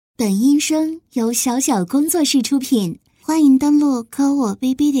本音声由小小工作室出品，欢迎登录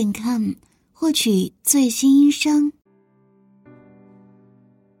Kouwobb.com 获取最新音声。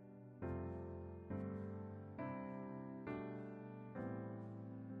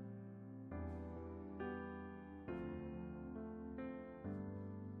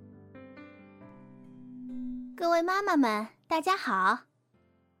各位妈妈们，大家好！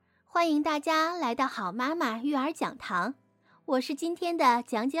欢迎大家来到好妈妈育儿讲堂，我是今天的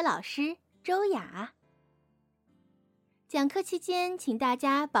讲解老师周雅。讲课期间，请大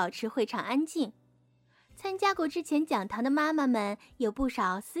家保持会场安静。参加过之前讲堂的妈妈们有不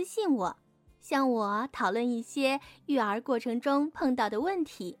少私信我，向我讨论一些育儿过程中碰到的问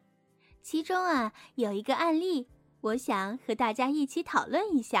题。其中有一个案例，我想和大家一起讨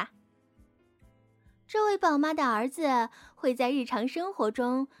论一下。这位宝妈的儿子会在日常生活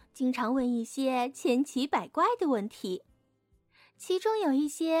中经常问一些千奇百怪的问题，其中有一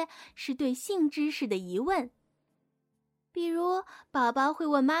些是对性知识的疑问。比如，宝宝会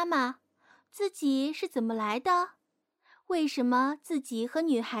问妈妈，自己是怎么来的？为什么自己和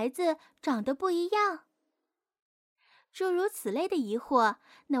女孩子长得不一样？诸如此类的疑惑，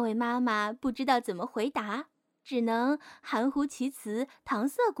那位妈妈不知道怎么回答，只能含糊其辞，搪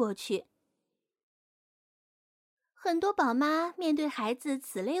塞过去。很多宝妈面对孩子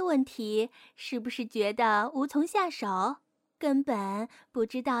此类问题，是不是觉得无从下手，根本不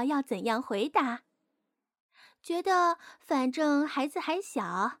知道要怎样回答？觉得反正孩子还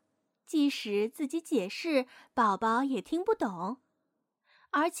小，即使自己解释，宝宝也听不懂。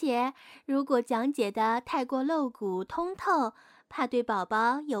而且，如果讲解得太过露骨通透，怕对宝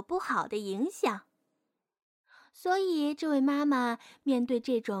宝有不好的影响。所以，这位妈妈面对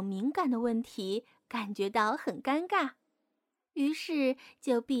这种敏感的问题，感觉到很尴尬，于是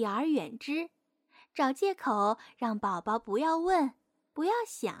就避而远之，找借口让宝宝不要问，不要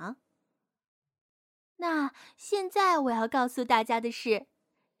想。那现在我要告诉大家的是，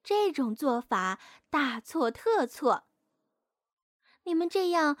这种做法大错特错。你们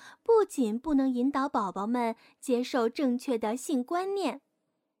这样不仅不能引导宝宝们接受正确的性观念，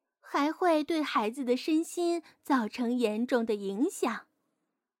还会对孩子的身心造成严重的影响。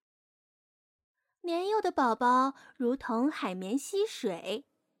年幼的宝宝如同海绵吸水，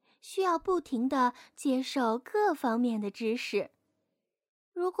需要不停地接受各方面的知识。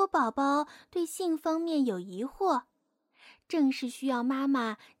如果宝宝对性方面有疑惑，正是需要妈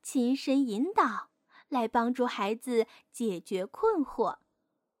妈亲身引导，来帮助孩子解决困惑。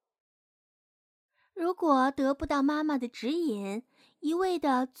如果得不到妈妈的指引，一味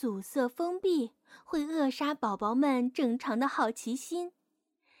的阻塞封闭，会扼杀宝宝们正常的好奇心，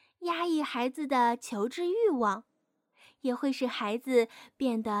压抑孩子的求知欲望，也会使孩子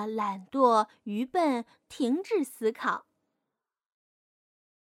变得懒惰、愚笨，停止思考。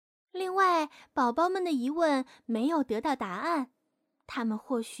另外，宝宝们的疑问没有得到答案，他们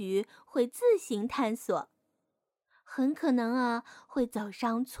或许会自行探索，很可能会走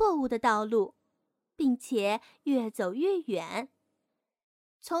上错误的道路，并且越走越远，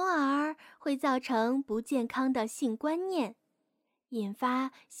从而会造成不健康的性观念，引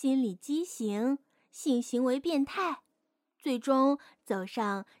发心理畸形、性行为变态，最终走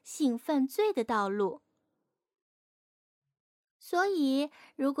上性犯罪的道路。所以，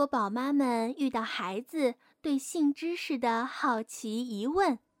如果宝妈们遇到孩子对性知识的好奇疑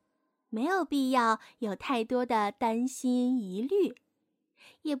问，没有必要有太多的担心疑虑，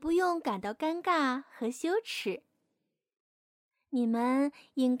也不用感到尴尬和羞耻。你们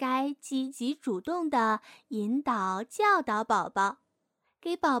应该积极主动地引导教导宝宝，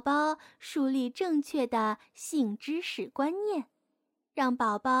给宝宝树立正确的性知识观念，让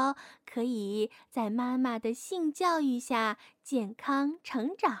宝宝可以在妈妈的性教育下健康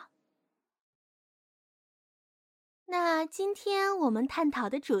成长。那今天我们探讨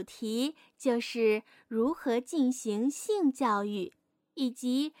的主题就是如何进行性教育，以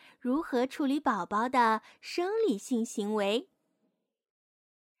及如何处理宝宝的生理性行为。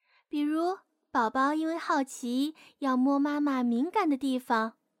比如，宝宝因为好奇要摸妈妈敏感的地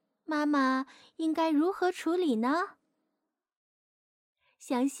方，妈妈应该如何处理呢？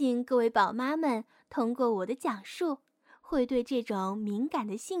相信各位宝妈们通过我的讲述，会对这种敏感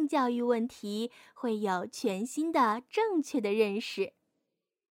的性教育问题会有全新的正确的认识。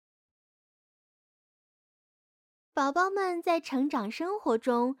宝宝们在成长生活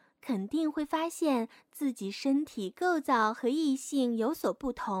中肯定会发现自己身体构造和异性有所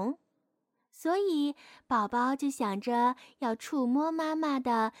不同，所以宝宝就想着要触摸妈妈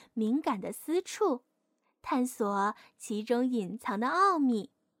的敏感的私处，探索其中隐藏的奥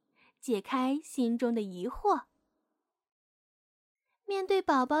秘，解开心中的疑惑。面对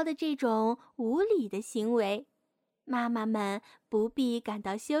宝宝的这种无理的行为，妈妈们不必感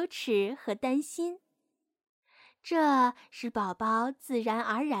到羞耻和担心，这是宝宝自然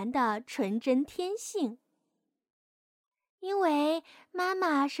而然的纯真天性。因为妈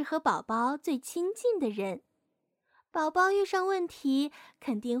妈是和宝宝最亲近的人，宝宝遇上问题，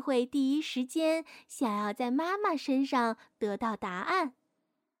肯定会第一时间想要在妈妈身上得到答案。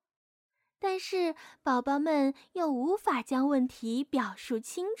但是宝宝们又无法将问题表述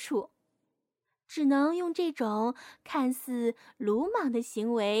清楚，只能用这种看似鲁莽的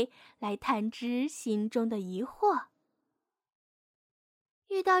行为来探知心中的疑惑。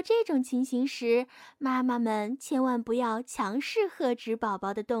遇到这种情形时，妈妈们千万不要强势喝止宝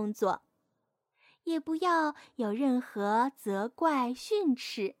宝的动作，也不要有任何责怪训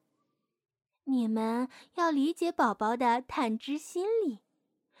斥。你们要理解宝宝的探知心理，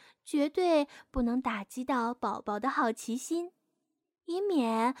绝对不能打击到宝宝的好奇心，以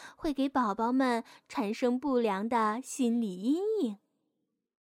免会给宝宝们产生不良的心理阴影。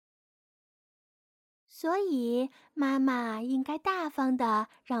所以，妈妈应该大方地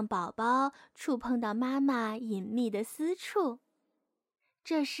让宝宝触碰到妈妈隐秘的私处，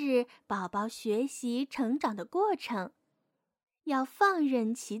这是宝宝学习成长的过程，要放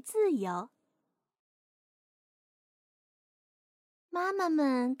任其自由。妈妈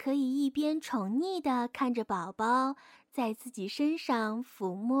们可以一边宠溺地看着宝宝在自己身上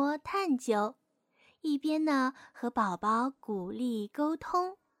抚摸探究，一边呢和宝宝鼓励沟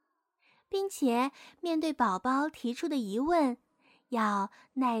通，并且面对宝宝提出的疑问，要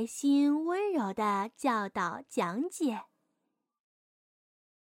耐心温柔地教导讲解。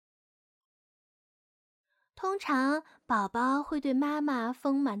通常，宝宝会对妈妈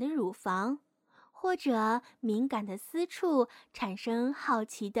丰满的乳房或者敏感的私处产生好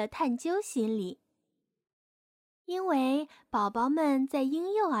奇的探究心理，因为宝宝们在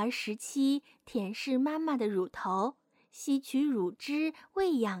婴幼儿时期舔舐妈妈的乳头，吸取乳汁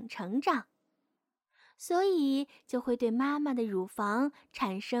喂养成长，所以就会对妈妈的乳房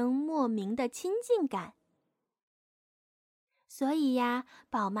产生莫名的亲近感。所以呀，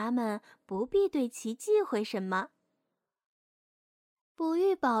宝妈们不必对其忌讳什么。哺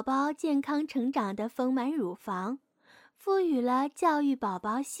育宝宝健康成长的丰满乳房，赋予了教育宝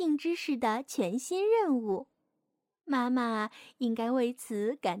宝性知识的全新任务。妈妈应该为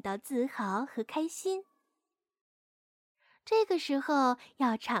此感到自豪和开心。这个时候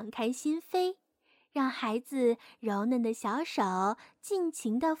要敞开心扉，让孩子柔嫩的小手尽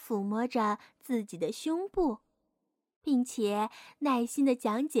情地抚摸着自己的胸部，并且耐心地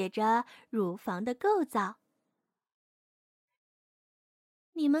讲解着乳房的构造。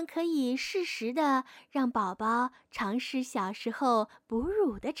你们可以适时地让宝宝尝试小时候哺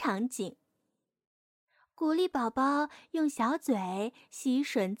乳的场景，鼓励宝宝用小嘴吸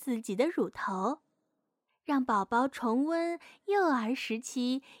吮自己的乳头，让宝宝重温幼儿时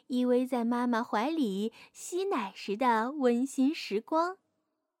期依偎在妈妈怀里吸奶时的温馨时光，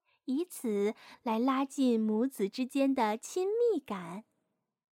以此来拉近母子之间的亲密感。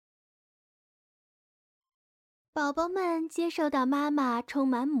宝宝们接受到妈妈充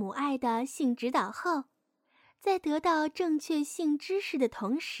满母爱的性指导后，在得到正确性知识的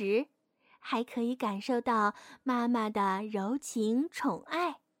同时，还可以感受到妈妈的柔情宠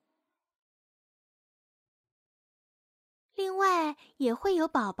爱。另外，也会有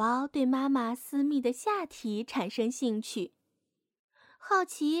宝宝对妈妈私密的下体产生兴趣，好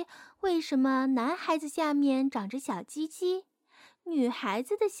奇为什么男孩子下面长着小鸡鸡，女孩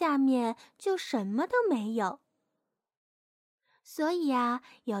子的下面就什么都没有。所以啊，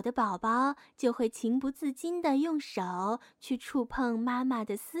有的宝宝就会情不自禁地用手去触碰妈妈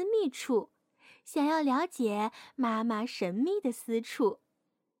的私密处，想要了解妈妈神秘的私处。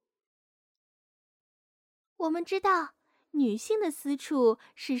我们知道，女性的私处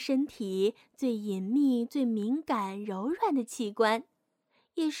是身体最隐秘、最敏感、柔软的器官，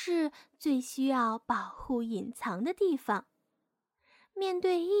也是最需要保护、隐藏的地方。面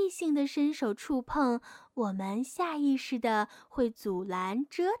对异性的伸手触碰，我们下意识地会阻拦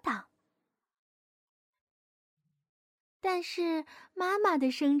遮挡。但是，妈妈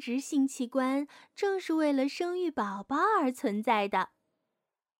的生殖性器官正是为了生育宝宝而存在的。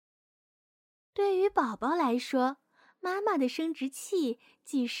对于宝宝来说，妈妈的生殖器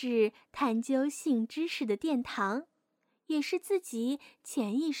既是探究性知识的殿堂，也是自己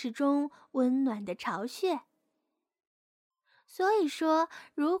潜意识中温暖的巢穴。所以说，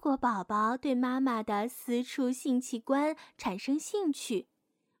如果宝宝对妈妈的私处性器官产生兴趣，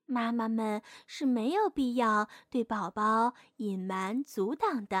妈妈们是没有必要对宝宝隐瞒阻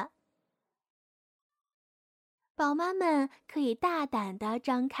挡的。宝妈们可以大胆地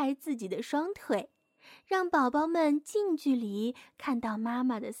张开自己的双腿，让宝宝们近距离看到妈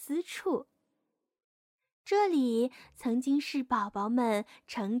妈的私处。这里曾经是宝宝们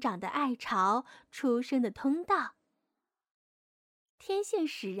成长的爱巢、出生的通道。天性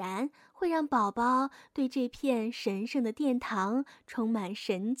使然，会让宝宝对这片神圣的殿堂充满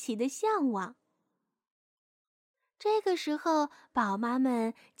神奇的向往。这个时候，宝妈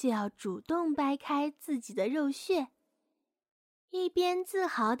们就要主动掰开自己的肉穴，一边自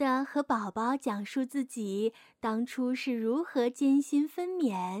豪地和宝宝讲述自己当初是如何艰辛分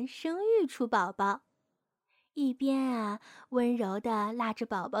娩生育出宝宝，一边温柔地拉着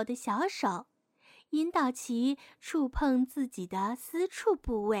宝宝的小手，引导其触碰自己的私处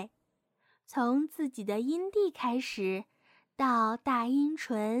部位，从自己的阴蒂开始，到大阴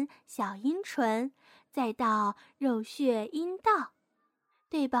唇、小阴唇，再到肉穴、阴道，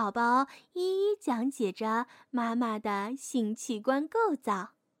对宝宝一一讲解着妈妈的性器官构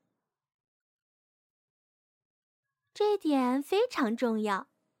造。这点非常重要，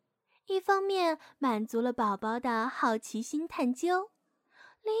一方面满足了宝宝的好奇心探究，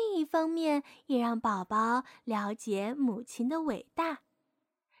另一方面也让宝宝了解母亲的伟大，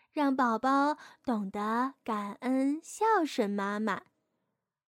让宝宝懂得感恩孝顺妈妈。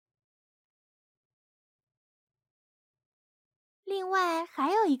另外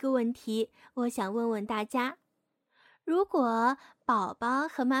还有一个问题，我想问问大家，如果宝宝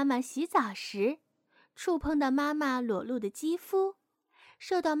和妈妈洗澡时，触碰到妈妈裸露的肌肤，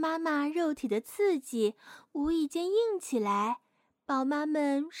受到妈妈肉体的刺激，无意间硬起来，宝妈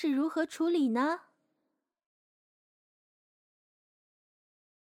们是如何处理呢？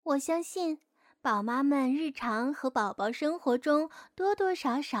我相信宝妈们日常和宝宝生活中多多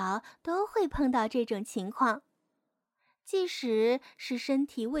少少都会碰到这种情况。即使是身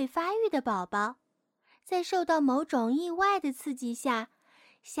体未发育的宝宝，在受到某种意外的刺激下，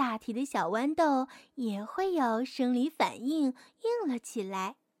下体的小豌豆也会有生理反应，硬了起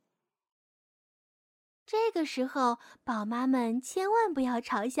来。这个时候，宝妈们千万不要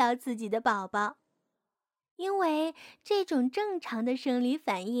嘲笑自己的宝宝，因为这种正常的生理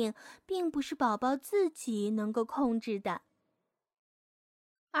反应并不是宝宝自己能够控制的。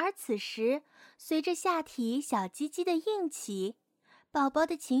而此时，随着下体小鸡鸡的硬起，宝宝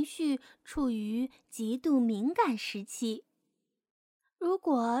的情绪处于极度敏感时期。如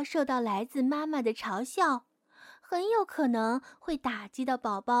果受到来自妈妈的嘲笑，很有可能会打击到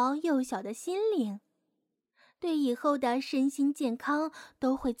宝宝幼小的心灵，对以后的身心健康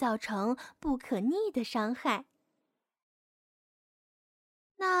都会造成不可逆的伤害。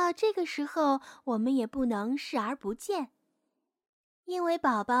那这个时候，我们也不能视而不见。因为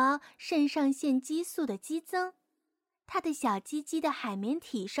宝宝肾上腺激素的激增，他的小鸡鸡的海绵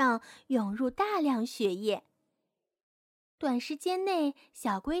体上涌入大量血液。短时间内，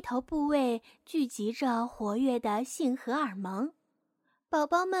小龟头部位聚集着活跃的性荷尔蒙，宝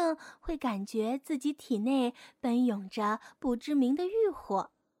宝们会感觉自己体内奔涌着不知名的欲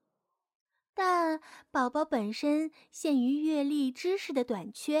火。但宝宝本身限于阅历知识的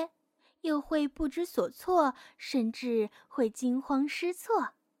短缺，又会不知所措，甚至会惊慌失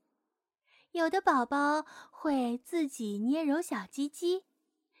措。有的宝宝会自己捏揉小鸡鸡，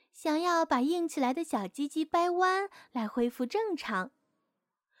想要把硬起来的小鸡鸡掰弯来恢复正常。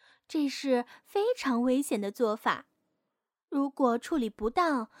这是非常危险的做法，如果处理不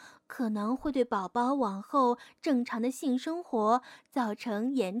当，可能会对宝宝往后正常的性生活造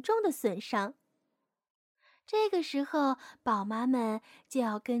成严重的损伤。这个时候，宝妈们就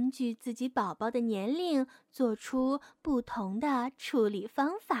要根据自己宝宝的年龄做出不同的处理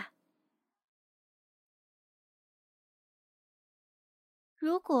方法。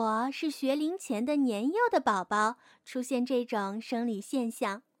如果是学龄前的年幼的宝宝出现这种生理现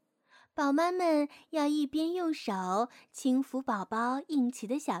象，宝妈们要一边用手轻抚宝宝硬起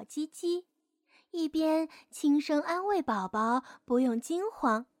的小鸡鸡，一边轻声安慰宝宝不用惊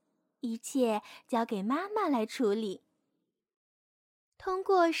慌，一切交给妈妈来处理。通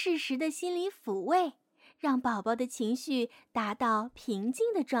过适时的心理抚慰，让宝宝的情绪达到平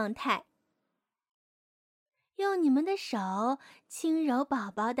静的状态。用你们的手轻揉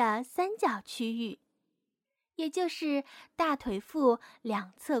宝宝的三角区域，也就是大腿腹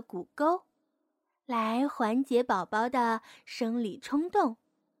两侧骨沟，来缓解宝宝的生理冲动，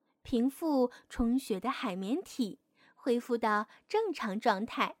平复充血的海绵体，恢复到正常状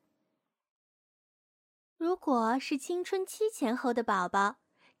态。如果是青春期前后的宝宝，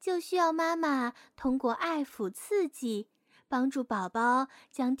就需要妈妈通过爱抚刺激，帮助宝宝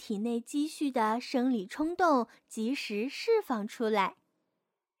将体内积蓄的生理冲动及时释放出来。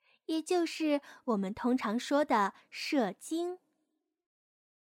也就是我们通常说的射精。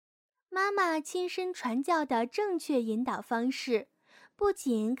妈妈亲身传教的正确引导方式，不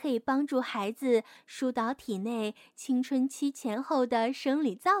仅可以帮助孩子疏导体内青春期前后的生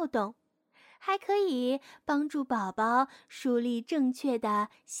理躁动，还可以帮助宝宝树立正确的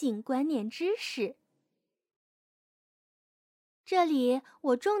性观念知识。这里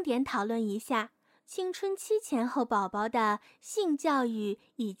我重点讨论一下青春期前后宝宝的性教育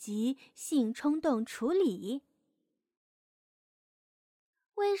以及性冲动处理。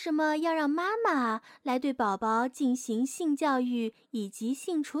为什么要让妈妈来对宝宝进行性教育以及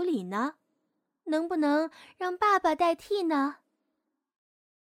性处理呢？能不能让爸爸代替呢？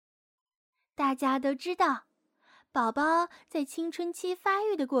大家都知道，宝宝在青春期发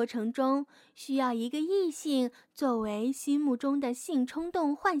育的过程中，需要一个异性作为心目中的性冲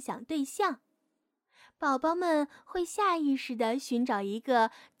动幻想对象。宝宝们会下意识地寻找一个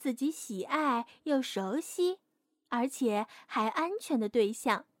自己喜爱又熟悉，而且还安全的对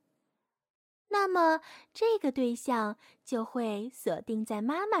象。那么，这个对象就会锁定在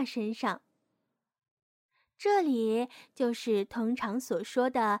妈妈身上。这里就是通常所说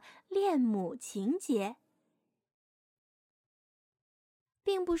的恋母情节，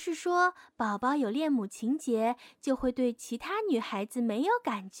并不是说宝宝有恋母情节就会对其他女孩子没有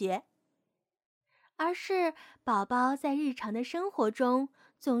感觉，而是宝宝在日常的生活中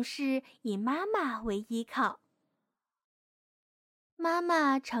总是以妈妈为依靠。妈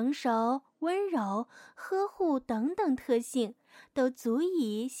妈成熟、温柔、呵护等等特性，都足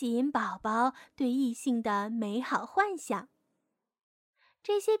以吸引宝宝对异性的美好幻想。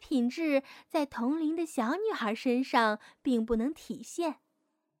这些品质在同龄的小女孩身上并不能体现，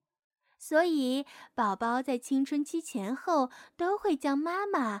所以宝宝在青春期前后都会将妈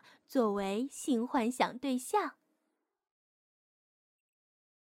妈作为性幻想对象。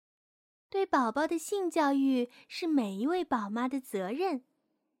对宝宝的性教育是每一位宝妈的责任，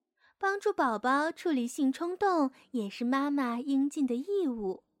帮助宝宝处理性冲动也是妈妈应尽的义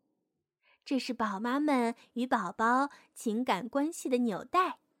务。这是宝妈们与宝宝情感关系的纽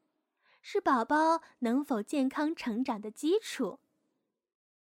带，是宝宝能否健康成长的基础。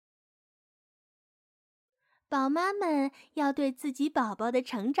宝妈们要对自己宝宝的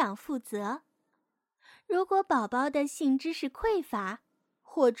成长负责。如果宝宝的性知识匮乏，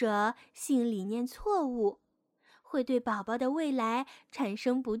或者性理念错误，会对宝宝的未来产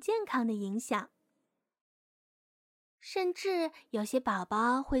生不健康的影响。甚至有些宝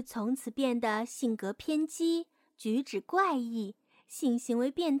宝会从此变得性格偏激、举止怪异、性行为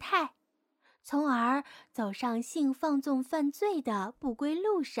变态，从而走上性放纵犯罪的不归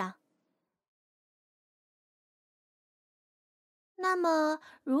路上。那么，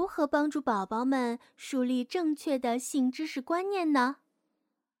如何帮助宝宝们树立正确的性知识观念呢？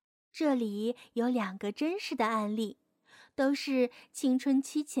这里有2个真实的案例，都是青春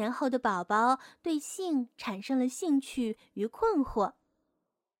期前后的宝宝对性产生了兴趣与困惑。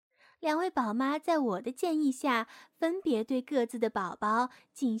2位宝妈在我的建议下，分别对各自的宝宝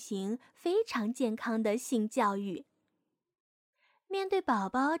进行非常健康的性教育。面对宝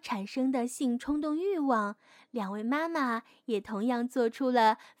宝产生的性冲动欲望，2位妈妈也同样做出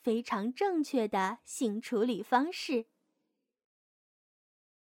了非常正确的性处理方式。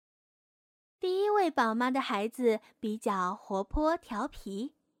第1位宝妈的孩子比较活泼调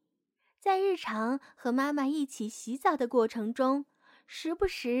皮，在日常和妈妈一起洗澡的过程中，时不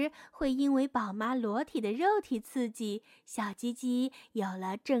时会因为宝妈裸体的肉体刺激，小鸡鸡有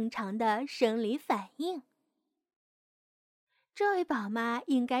了正常的生理反应。这位宝妈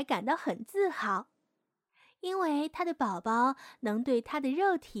应该感到很自豪，因为她的宝宝能对她的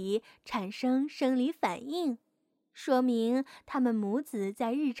肉体产生生理反应，说明他们母子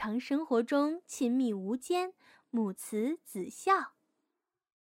在日常生活中亲密无间，母慈子孝。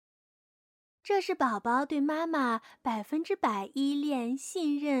这是宝宝对妈妈100%依恋、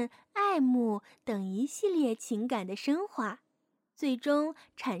信任、爱慕等一系列情感的升华，最终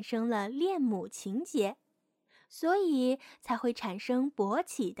产生了恋母情节，所以才会产生勃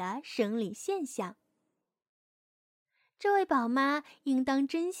起的生理现象。这位宝妈应当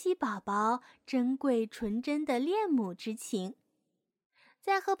珍惜宝宝珍贵纯真的恋母之情，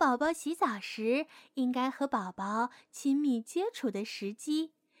在和宝宝洗澡时，应该和宝宝亲密接触的时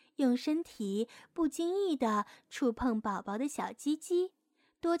机，用身体不经意地触碰宝宝的小鸡鸡，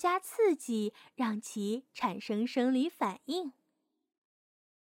多加刺激，让其产生生理反应。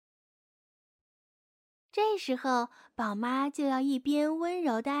这时候，宝妈就要一边温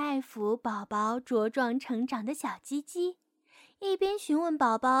柔地爱抚宝宝茁壮成长的小鸡鸡，一边询问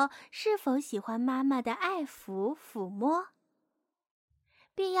宝宝是否喜欢妈妈的爱抚抚摸，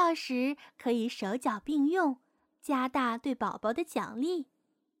必要时可以手脚并用，加大对宝宝的奖励。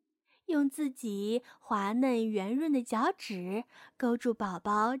用自己滑嫩圆润的脚趾勾住宝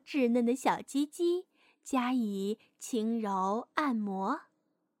宝稚嫩的小鸡鸡，加以轻柔按摩。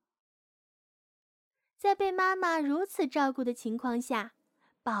在被妈妈如此照顾的情况下，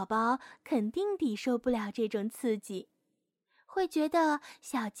宝宝肯定抵受不了这种刺激，会觉得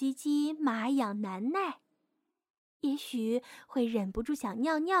小鸡鸡麻痒难耐，也许会忍不住想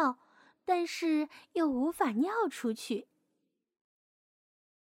尿尿，但是又无法尿出去。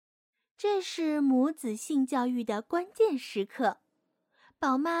这是母子性教育的关键时刻，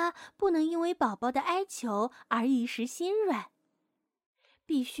宝妈不能因为宝宝的哀求而一时心软，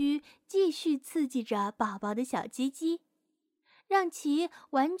必须继续刺激着宝宝的小鸡鸡，让其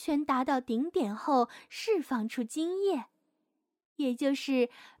完全达到顶点后释放出精液，也就是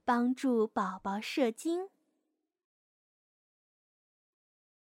帮助宝宝射精。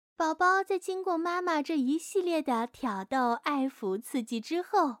宝宝在经过妈妈这一系列的挑逗、爱抚、刺激之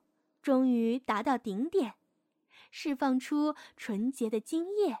后，终于达到顶点，释放出纯洁的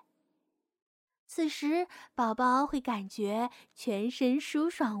精液。此时，宝宝会感觉全身舒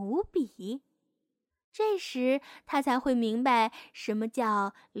爽无比。这时，他才会明白什么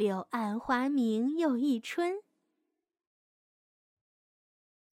叫柳暗花明又一春。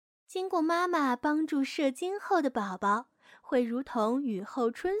经过妈妈帮助射精后的宝宝，会如同雨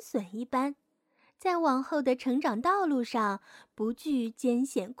后春笋一般，在往后的成长道路上不惧艰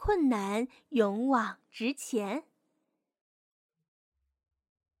险困难，勇往直前。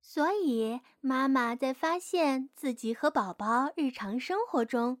所以，妈妈在发现自己和宝宝日常生活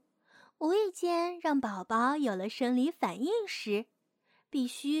中，无意间让宝宝有了生理反应时，必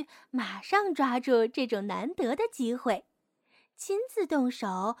须马上抓住这种难得的机会，亲自动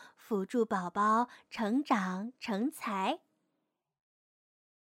手辅助宝宝成长成才。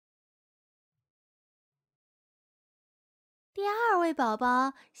第二位宝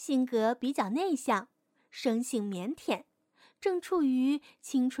宝性格比较内向，生性腼腆，正处于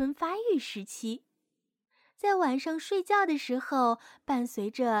青春发育时期。在晚上睡觉的时候，伴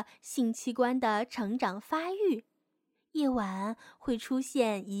随着性器官的成长发育，夜晚会出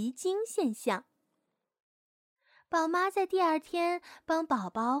现遗精现象。宝妈在第二天帮宝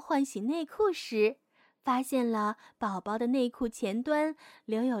宝换洗内裤时，发现了宝宝的内裤前端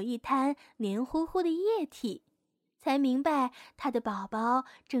留有一滩黏糊糊的液体，才明白她的宝宝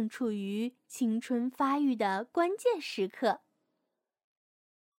正处于青春发育的关键时刻。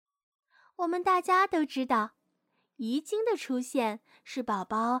我们大家都知道，遗精的出现是宝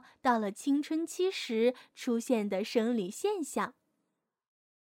宝到了青春期时出现的生理现象。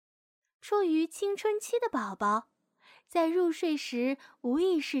处于青春期的宝宝，在入睡时无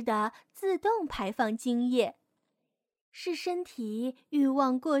意识地自动排放精液，是身体欲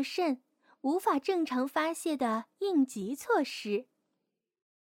望过剩，无法正常发泄的应急措施。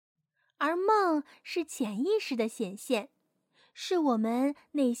而梦是潜意识的显现，是我们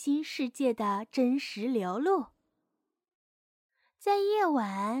内心世界的真实流露。在夜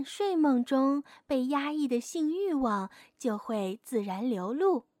晚睡梦中被压抑的性欲望就会自然流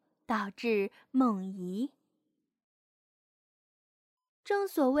露，导致梦遗。正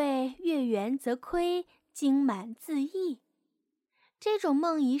所谓月圆则亏，精满自溢。这种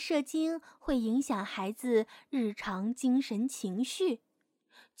梦遗射精会影响孩子日常精神情绪，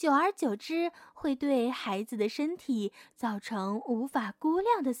久而久之会对孩子的身体造成无法估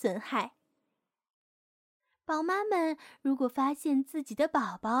量的损害。宝妈们如果发现自己的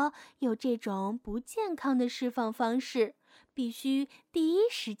宝宝有这种不健康的释放方式，必须第一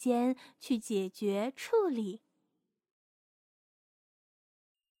时间去解决处理。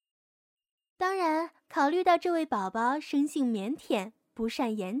当然，考虑到这位宝宝生性腼腆，不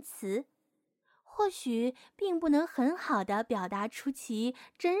善言辞，或许并不能很好地表达出其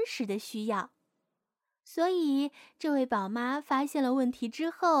真实的需要，所以这位宝妈发现了问题之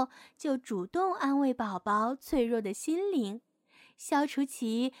后，就主动安慰宝宝脆弱的心灵，消除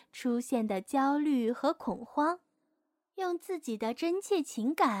其出现的焦虑和恐慌，用自己的真切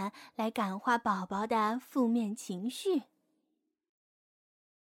情感来感化宝宝的负面情绪。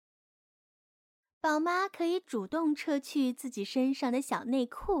宝妈可以主动撤去自己身上的小内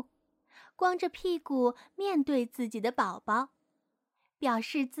裤，光着屁股面对自己的宝宝，表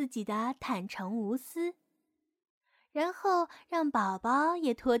示自己的坦诚无私，然后让宝宝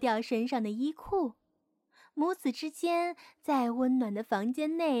也脱掉身上的衣裤，母子之间在温暖的房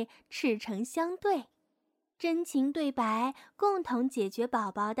间内赤诚相对，真情对白，共同解决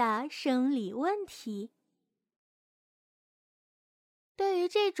宝宝的生理问题。对于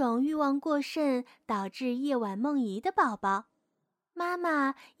这种欲望过剩导致夜晚梦遗的宝宝，妈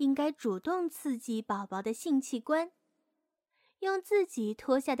妈应该主动刺激宝宝的性器官，用自己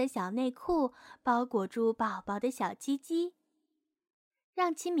脱下的小内裤包裹住宝宝的小鸡鸡，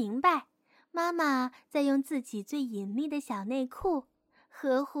让其明白妈妈在用自己最隐秘的小内裤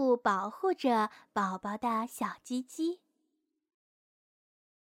呵护保护着宝宝的小鸡鸡。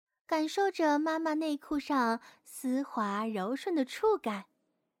感受着妈妈内裤上丝滑柔顺的触感，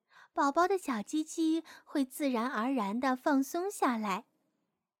宝宝的小鸡鸡会自然而然地放松下来。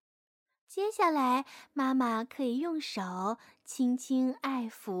接下来，妈妈可以用手轻轻爱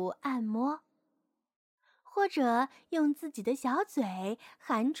抚按摩，或者用自己的小嘴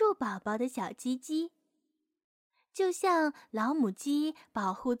含住宝宝的小鸡鸡，就像老母鸡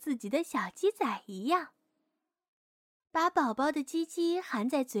保护自己的小鸡仔一样。把宝宝的鸡鸡含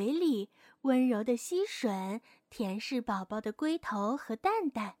在嘴里，温柔地吸吮，舔舐宝宝的龟头和蛋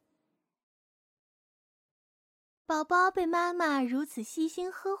蛋。宝宝被妈妈如此悉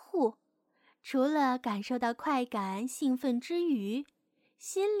心呵护，除了感受到快感、兴奋之余，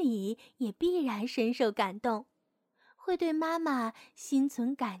心里也必然深受感动，会对妈妈心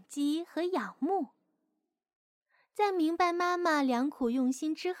存感激和仰慕。在明白妈妈良苦用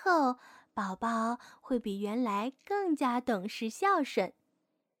心之后，宝宝会比原来更加懂事孝顺。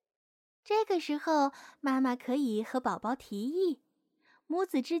这个时候，妈妈可以和宝宝提议，母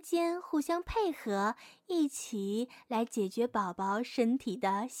子之间互相配合，一起来解决宝宝身体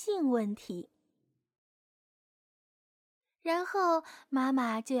的性问题。然后，妈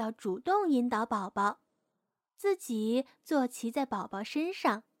妈就要主动引导宝宝，自己坐骑在宝宝身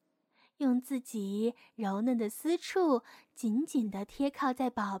上，用自己柔嫩的私处紧紧地贴靠在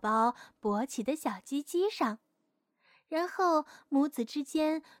宝宝勃起的小鸡鸡上，然后母子之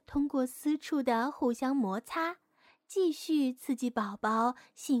间通过私处的互相摩擦，继续刺激宝宝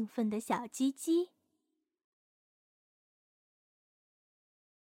兴奋的小鸡鸡。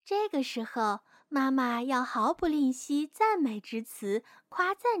这个时候，妈妈要毫不吝惜赞美之词，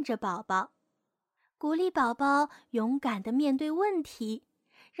夸赞着宝宝，鼓励宝宝勇敢地面对问题，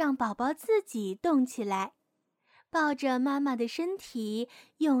让宝宝自己动起来，抱着妈妈的身体，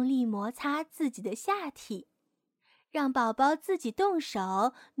用力摩擦自己的下体，让宝宝自己动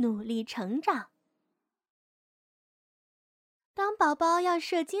手，努力成长。当宝宝要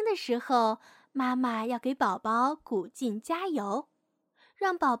射精的时候，妈妈要给宝宝鼓劲加油，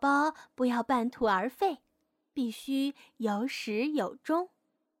让宝宝不要半途而废，必须有始有终。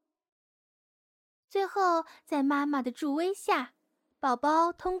最后，在妈妈的助威下，宝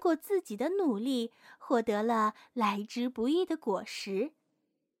宝通过自己的努力，获得了来之不易的果实，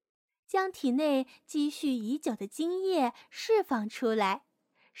将体内积蓄已久的精液释放出来，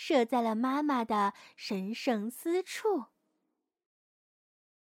射在了妈妈的神圣私处。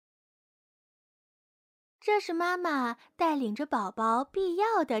这是妈妈带领着宝宝必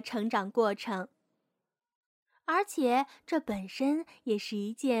要的成长过程，而且这本身也是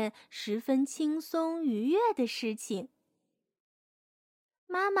一件十分轻松愉悦的事情。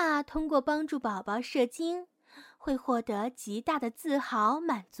妈妈通过帮助宝宝射精，会获得极大的自豪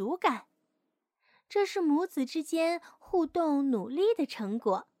满足感，这是母子之间互动努力的成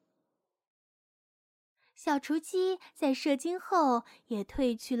果。小雏鸡在射精后也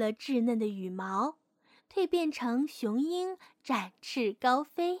褪去了稚嫩的羽毛，蜕变成雄鹰，展翅高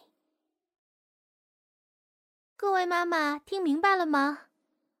飞。各位妈妈，听明白了吗？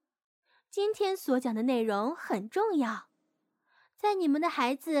今天所讲的内容很重要，在你们的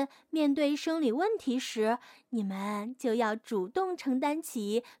孩子面对生理问题时，你们就要主动承担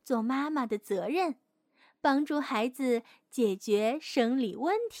起做妈妈的责任，帮助孩子解决生理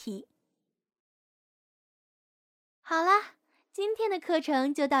问题。好啦，今天的课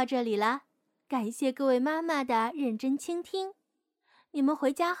程就到这里了，感谢各位妈妈的认真倾听。你们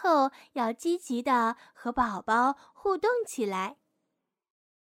回家后要积极地和宝宝互动起来。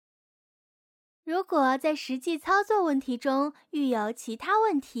如果在实际操作问题中遇有其他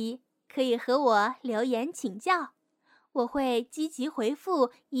问题，可以和我留言请教，我会积极回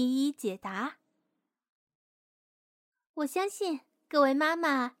复，一一解答。我相信各位妈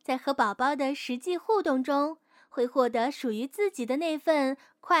妈在和宝宝的实际互动中，会获得属于自己的那份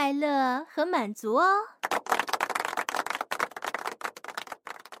快乐和满足哦。